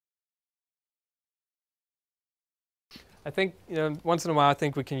I think once in a while, I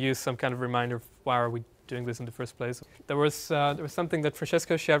think we can use some kind of reminder of why are we doing this in the first place. There was something that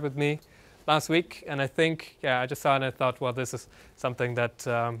Francesco shared with me last week, and I think I just saw it and I thought, well, this is something that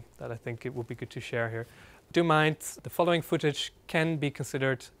that I think it would be good to share here. Do mind the following footage can be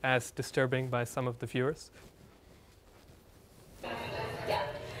considered as disturbing by some of the viewers. Yeah.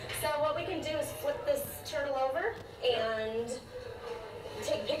 So what we can do is flip this turtle over and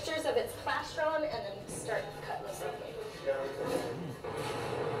take pictures of its plastron and then start cutting this open.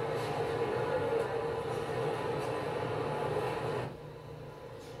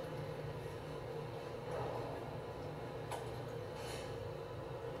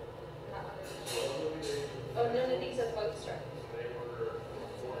 Oh, none of these are boat striped.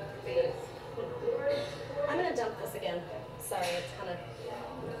 I'm going to dump this again. Sorry, it's kind of...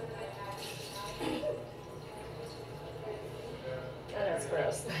 I know it's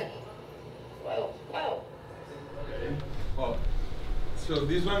gross, but... Whoa, whoa. Okay. Well, so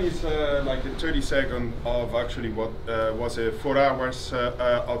this one is like the 30-second of actually what was a 4 hours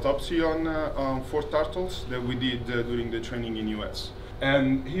autopsy on 4 turtles that we did during the training in US.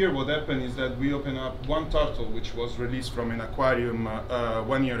 And here what happened is that we opened up one turtle which was released from an aquarium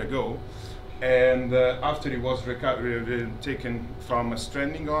 1 year ago, and after it was taken from a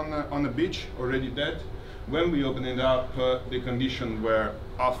stranding on a beach, already dead. When we opened it up, the conditions were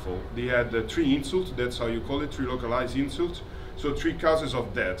awful. They had 3 insults, that's how you call it, 3 localized insults. So 3 causes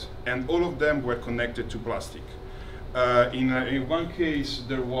of death, and all of them were connected to plastic. In one case,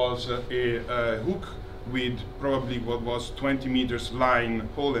 there was a hook with probably what was 20 meters line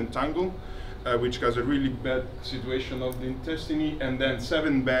hole and tangle, which caused a really bad situation of the intestine, and then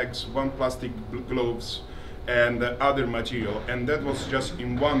 7 bags, 1 plastic gloves, and other material. And that was just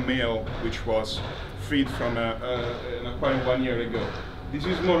in one male, which was freed from an aquarium 1 year ago. This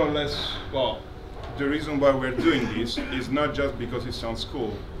is more or less, well, the reason why we're doing this is not just because it sounds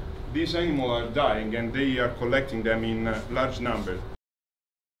cool. These animals are dying and they are collecting them in large numbers.